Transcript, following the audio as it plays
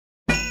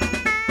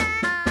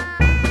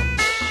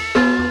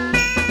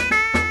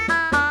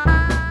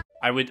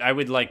I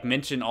would like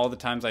mention all the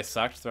times I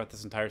sucked throughout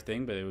this entire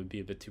thing, but it would be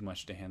a bit too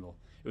much to handle.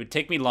 It would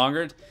take me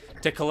longer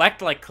to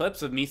collect like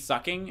clips of me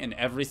sucking in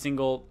every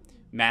single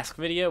mask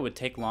video would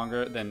take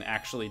longer than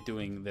actually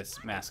doing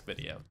this mask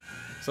video.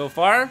 So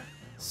far,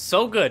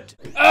 so good.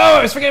 Oh,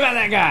 I was forgetting about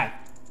that guy.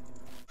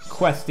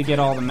 Quest to get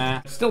all the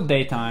masks. Still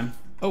daytime.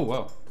 Oh,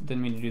 whoa.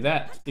 Didn't mean to do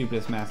that.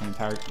 Stupidest mask in the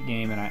entire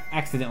game, and I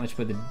accidentally just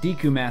put the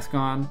Deku mask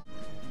on.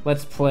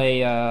 Let's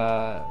play,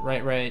 or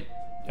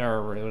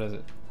what is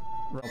it?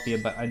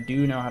 Relpia, but I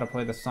do know how to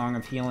play the Song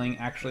of Healing.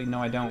 Actually, no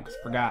I don't, because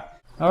I forgot.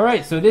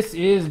 Alright, so this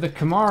is the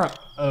Kamara.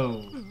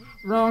 Oh,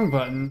 wrong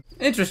button.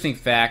 Interesting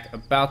fact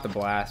about the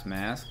Blast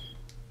mask.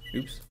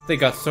 Oops. They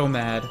got so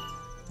mad.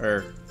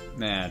 Or,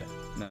 mad.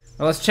 No.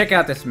 Well, let's check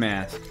out this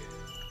mask.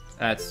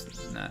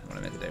 That's not what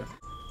I meant to do.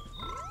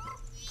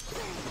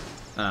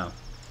 Oh.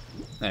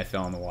 I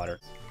fell in the water.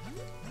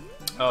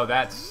 Oh,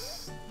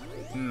 that's...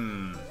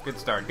 good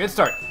start, good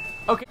start.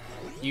 Okay.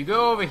 You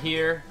go over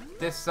here,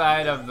 this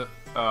side of the...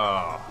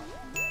 Oh.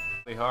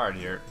 Really hard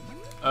here.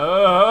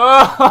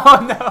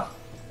 Oh, no!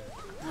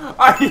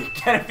 Are you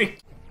kidding me?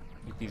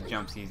 Make these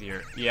jumps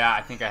easier. Yeah,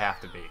 I think I have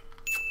to be.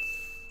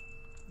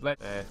 I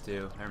have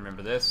to. I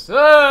remember this.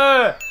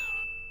 Ah!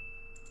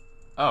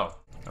 Oh,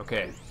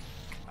 okay.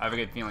 I have a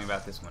good feeling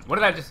about this one. What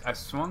did I just... I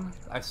swung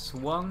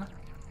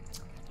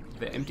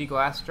the empty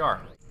glass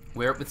jar.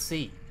 Wear it with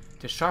C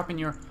to sharpen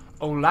your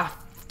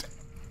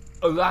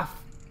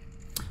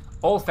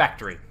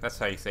olfactory. That's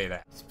how you say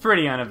that. It's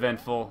pretty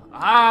uneventful.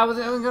 I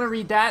wasn't gonna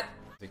read that.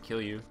 To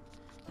kill you.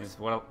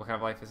 What kind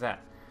of life is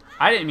that?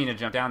 I didn't mean to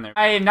jump down there.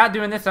 I am not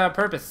doing this on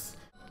purpose.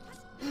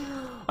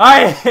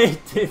 I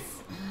hate this.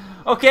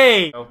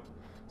 Okay.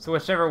 So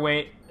whichever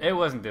way, it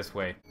wasn't this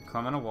way.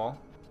 Climb on a wall.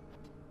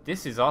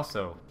 This is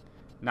also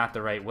not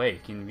the right way,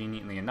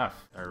 conveniently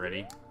enough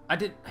already. I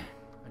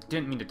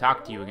didn't mean to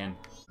talk to you again.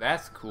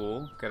 That's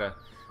cool. Gotta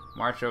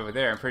march over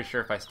there. I'm pretty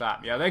sure if I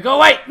stop, yeah, they go.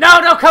 Wait,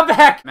 no, come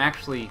back. I'm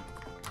actually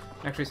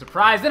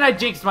surprised. Then I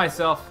jinxed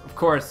myself, of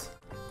course.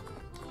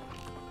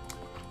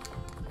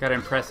 Gotta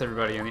impress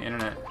everybody on the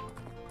internet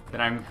that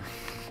I'm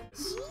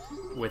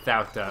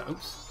without,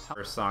 oops,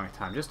 first song of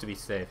time, just to be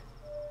safe.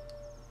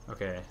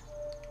 Okay.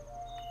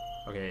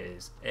 Okay,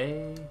 is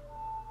A,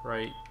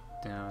 right,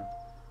 down,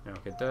 no,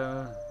 okay,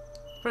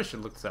 probably should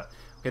look this up.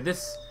 Okay,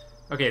 this,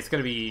 okay, it's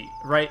gonna be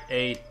right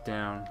A,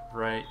 down,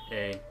 right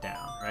A,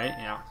 down, right?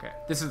 Yeah, okay.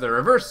 This is the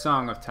reverse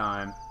song of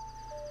time.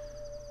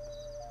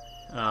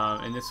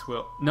 And this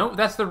will, no,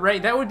 that's the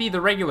that would be the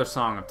regular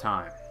song of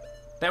time.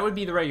 That would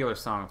be the regular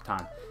song of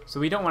time. So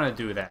we don't want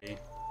to do that,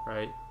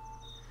 right?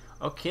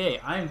 Okay,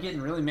 I'm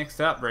getting really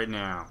mixed up right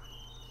now.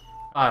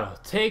 I'll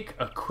take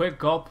a quick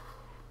gulp.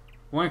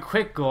 One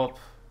quick gulp.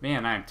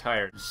 Man, I'm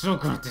tired. I'm so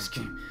good at this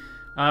game.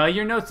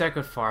 Your notes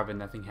echoed far, but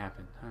nothing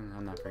happened.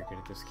 I'm not very good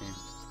at this game.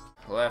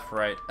 Left,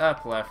 right,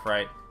 up, left,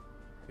 right.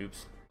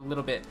 Oops. A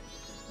little bit.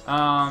 If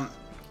I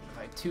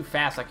too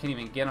fast, I can't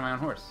even get on my own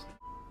horse.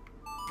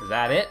 Is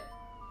that it?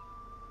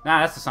 Nah,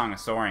 that's the song of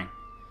soaring.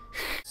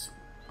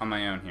 On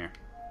my own here.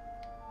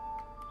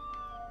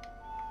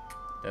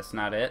 That's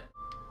not it.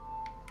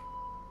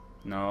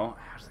 No.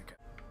 How does it go?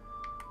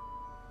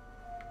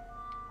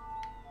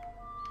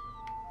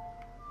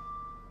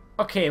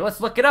 Okay,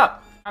 let's look it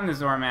up. I'm the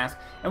Zora Mask,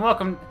 and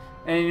welcome,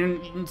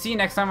 and see you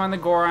next time on the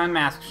Goron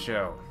Mask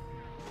Show.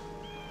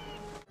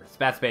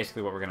 That's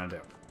basically what we're gonna do.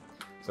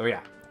 So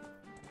yeah,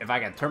 if I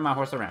can turn my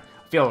horse around,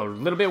 I feel a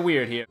little bit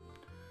weird here.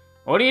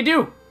 What do you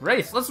do?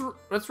 Race.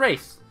 Let's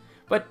race.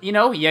 But you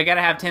know, you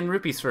gotta have 10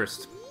 rupees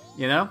first.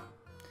 You know.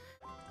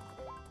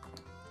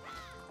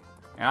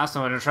 And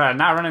also, I'm gonna try to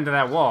not run into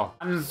that wall.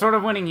 I'm sort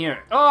of winning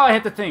here. Oh, I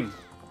hit the thing.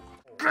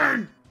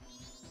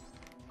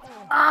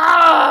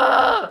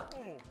 Ah!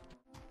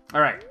 All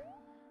right.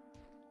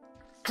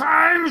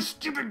 Climb,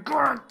 stupid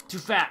Goron! Too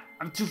fat.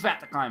 I'm too fat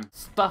to climb.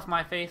 Stuff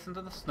my face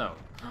into the snow.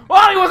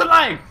 Oh, he wasn't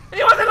lying!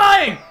 He wasn't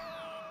lying!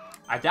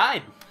 I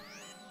died.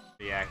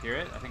 Be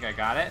accurate. I think I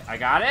got it. I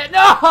got it.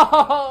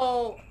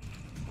 No!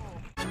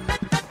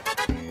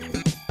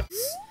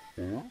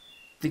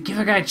 They give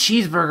a guy a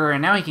cheeseburger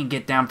and now he can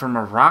get down from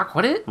a rock.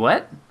 What is?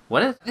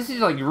 This is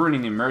like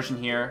ruining the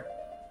immersion here.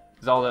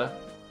 Zelda.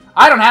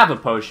 I don't have a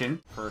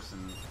potion.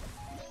 Person.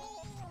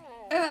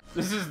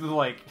 This is the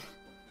like.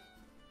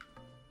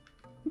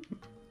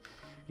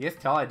 You guys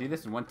tell I do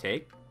this in one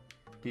take?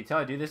 Can you tell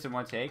I do this in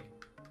one take?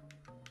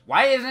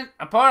 Why isn't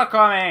a portal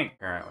coming?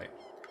 Apparently.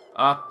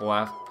 Up,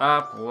 left,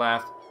 up,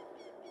 left.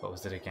 What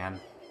was it again?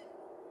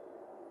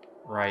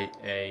 Right,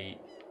 A.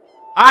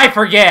 I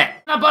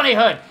forget! A bunny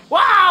hood!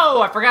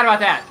 Wow! I forgot about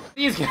that.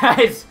 These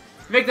guys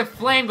make the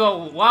flame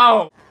go,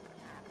 wow!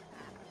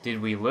 Did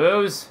we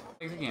lose?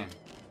 Again.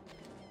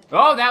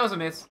 Oh, that was a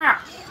miss.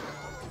 Ah.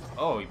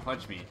 Oh, he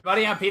punched me.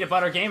 Buddy, I'm Peanut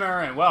Butter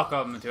Gamer, and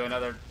welcome to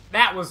another...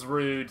 That was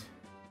rude.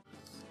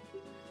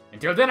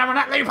 Until then, I will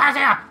not let you pass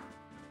here!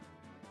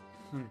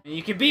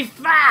 You can be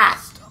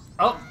fast!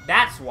 Oh,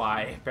 that's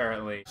why,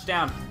 apparently.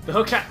 Down. The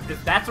hook shot.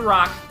 That's a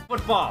rock.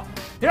 Football.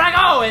 Here I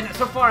go! And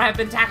so far, I have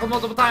been tackled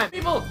multiple times.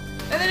 People!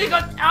 And then he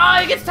goes... Oh,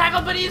 he gets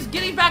tackled, but he's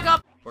getting back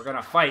up! We're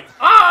gonna fight.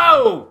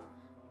 Oh!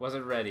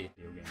 Wasn't ready.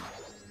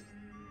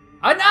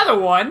 Another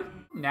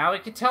one! Now we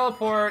can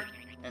teleport.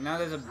 And now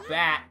there's a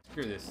bat.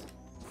 Screw this.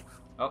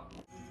 Oh.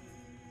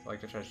 I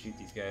like to try to shoot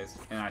these guys.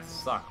 And I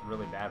suck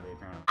really badly,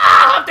 apparently.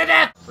 Ah! Humped to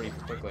death! Pretty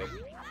quickly.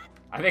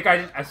 I think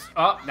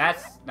oh,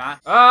 that's not.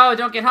 Oh,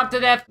 don't get humped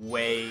to death!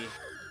 Way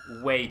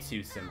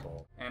too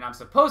simple. And I'm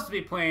supposed to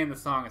be playing the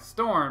Song of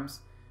Storms,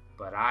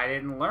 but I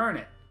didn't learn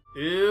it.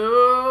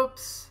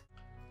 Oops.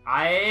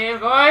 I am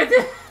going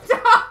to.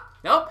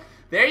 Nope.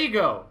 There you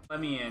go. Let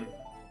me in.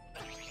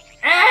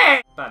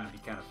 Hey! Thought it'd be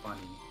kind of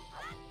funny.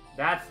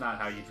 That's not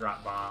how you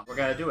drop bomb. We're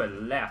gonna do it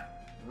left,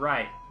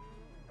 right.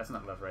 That's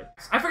not left, right.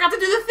 I forgot to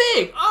do the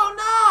thing!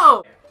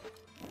 Oh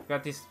no!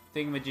 Got these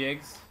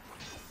thingamajigs.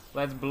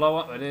 Let's blow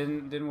up. It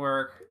didn't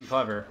work.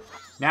 Clever.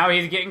 Now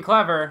he's getting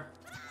clever.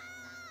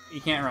 You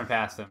can't run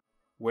past him.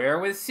 Where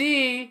was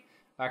he?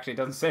 Actually, it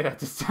doesn't say that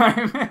this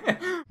time.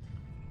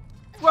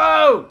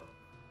 Whoa!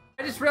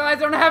 I just realized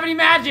I don't have any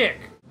magic.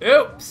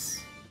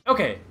 Oops.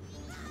 Okay.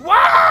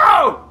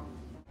 Whoa!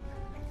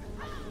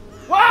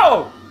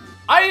 Whoa!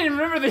 I didn't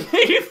remember that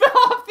he fell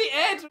off the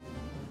edge.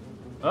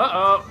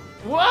 Uh-oh.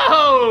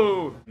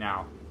 Whoa!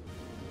 Now.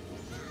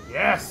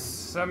 Yes,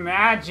 some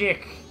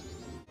magic.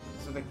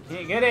 So they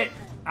can't get it.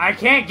 I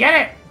can't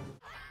get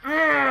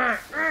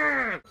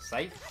it!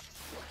 Sight?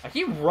 I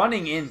keep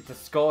running into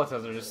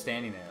skeletons that are just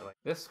standing there. Like,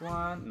 this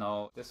one?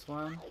 No. This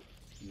one?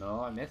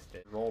 No, I missed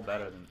it. Roll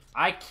better than...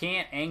 I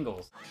can't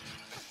angles.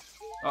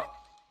 Oh.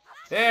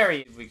 There he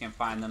is. We can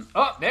find them.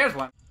 Oh, there's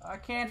one. I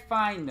can't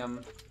find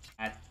them.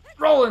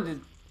 Roll into...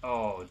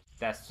 Oh,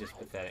 that's just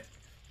pathetic.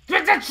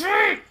 Get the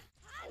tree!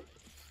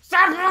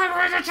 Stop running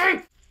with the tree!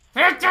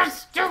 Hit the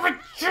stupid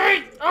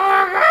tree!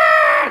 Oh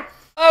my god!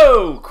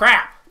 Oh,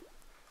 crap!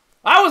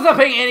 I was not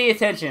paying any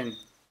attention.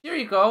 Here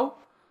you go.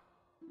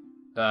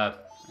 I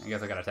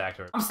guess I got attacked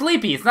her. I'm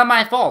sleepy. It's not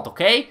my fault,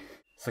 okay?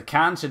 So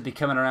Khan should be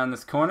coming around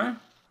this corner.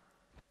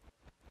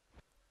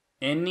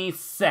 Any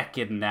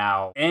second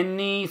now.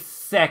 Any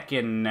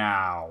second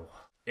now.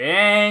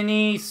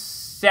 Any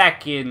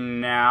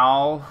second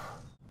now.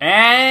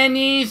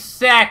 Any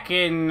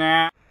second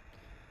now.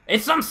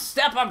 It's some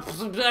step up.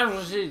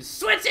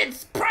 Switch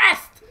it's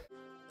pressed.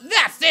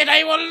 That's it.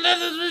 I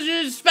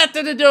will expect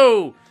it to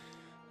do.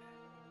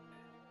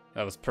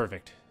 That was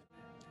perfect.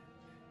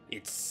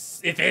 It's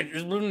if it.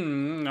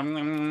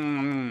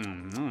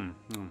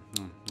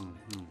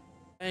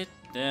 Right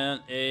down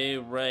A,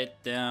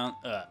 right down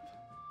up.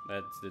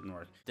 That didn't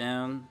work.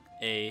 Down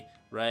A,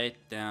 right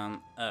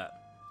down up.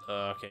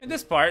 Okay. In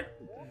this part,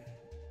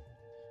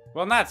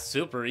 well, not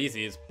super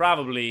easy. It's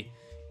probably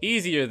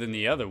easier than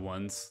the other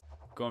ones.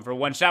 Going for a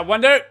one-shot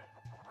wonder.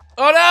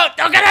 Oh no!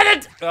 Don't get in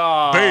it!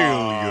 Oh.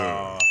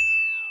 Failure.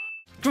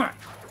 Come on.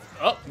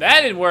 Oh,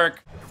 that didn't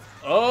work.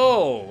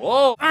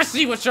 Oh, I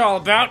see what you're all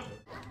about.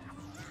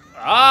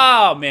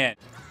 Oh man,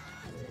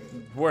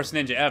 worst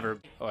ninja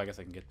ever. Oh, I guess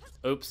I can get.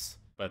 Oops,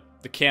 but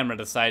the camera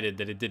decided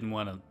that it didn't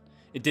want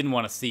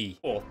to see.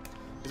 Cool.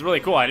 It's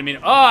really cool. I didn't mean.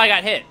 Oh, I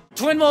got hit.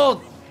 Twin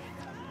mold.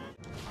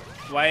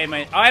 Why am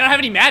I? Oh, I don't have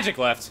any magic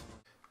left.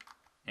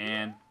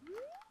 And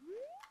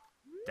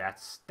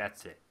that's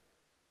it.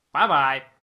 Bye bye.